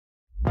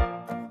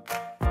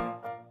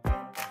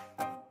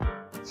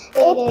It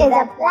is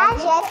a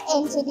pleasure to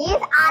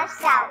introduce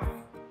ourselves.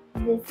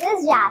 This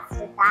is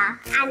Jaasritha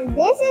and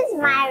this is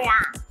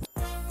Myra.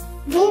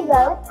 We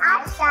both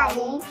are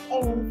studying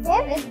in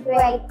 5th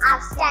grade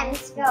of STEM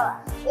school.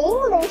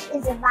 English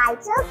is a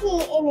vital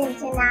key in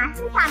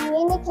international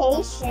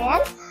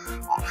communication.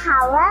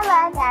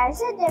 However, there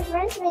is a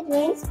difference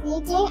between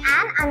speaking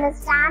and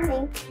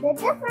understanding the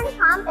different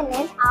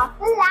components of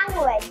the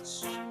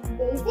language.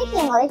 Basic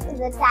English is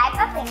a type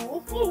of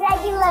English we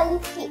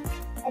regularly speak.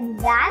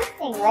 Advanced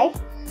English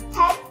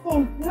helps to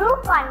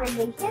improve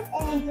conversations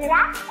and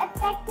interact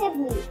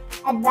effectively.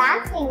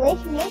 Advanced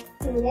English makes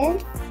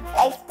students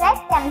express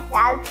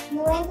themselves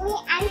fluently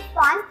and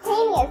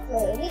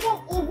spontaneously. We can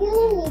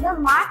easily leave a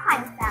mark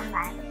on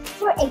someone.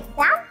 For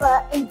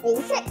example, in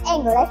basic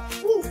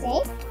English, we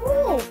say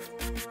please.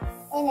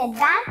 In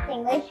advanced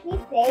English, we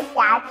say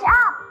catch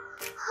up,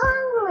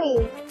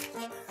 hungry,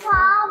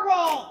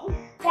 sobbing,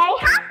 very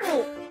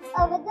happy,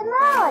 over the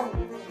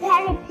moon,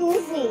 very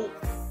busy,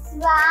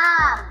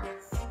 swamped,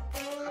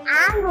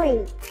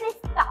 angry,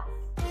 pissed off,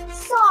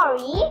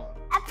 sorry,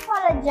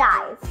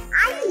 apologize,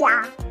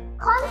 idea,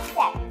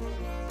 concept,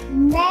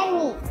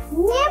 many,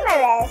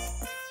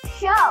 numerous,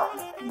 show,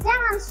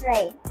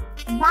 demonstrate,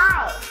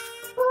 buy,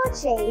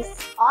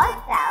 purchase,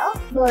 also,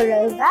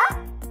 moreover,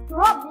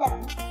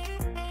 problem,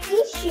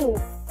 issue,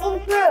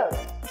 improve,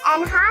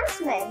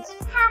 enhancement,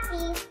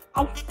 happy,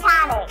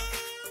 ecstatic.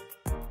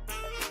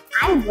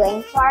 I'm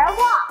going for a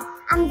walk.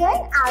 I'm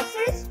going out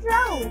for a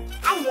stroll.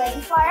 I'm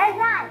going for a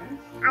run.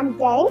 I'm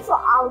going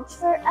out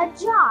for a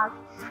jog.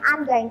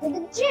 I'm going to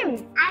the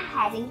gym. I'm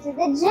heading to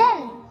the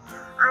gym.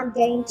 I'm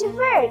going to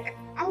work.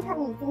 I'm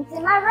commuting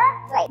to my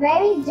workplace.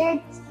 Very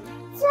dirty,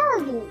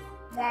 filthy,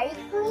 very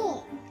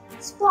clean,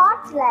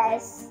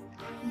 spotless,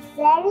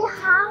 very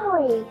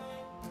hungry,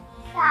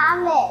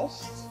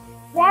 famished,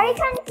 very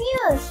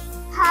confused,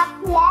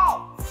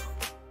 perplexed.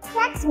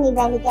 Text me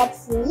when you get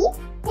free.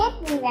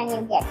 Hit me when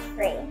you get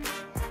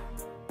free.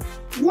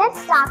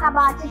 Let's talk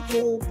about it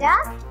later.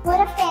 Put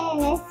a pin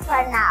in it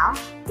for now.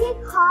 He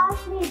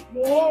calls me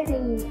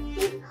rarely.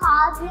 He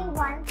calls me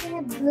once in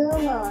a blue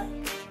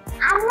moon.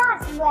 I'm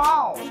not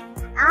well.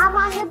 I'm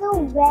under the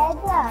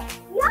weather.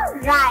 You're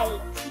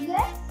right.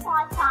 You're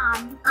spot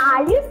on.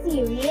 Are you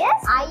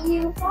serious? Are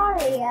you for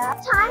real?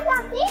 Time to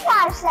update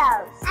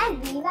ourselves. And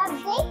we've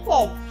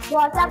updated.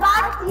 What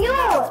about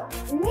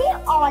you?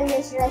 Leave all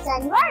your stress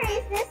and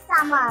worries this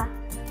summer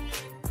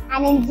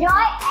and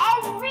enjoy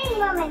every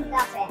moment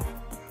of it.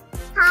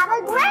 Have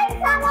a great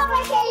summer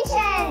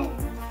vacation!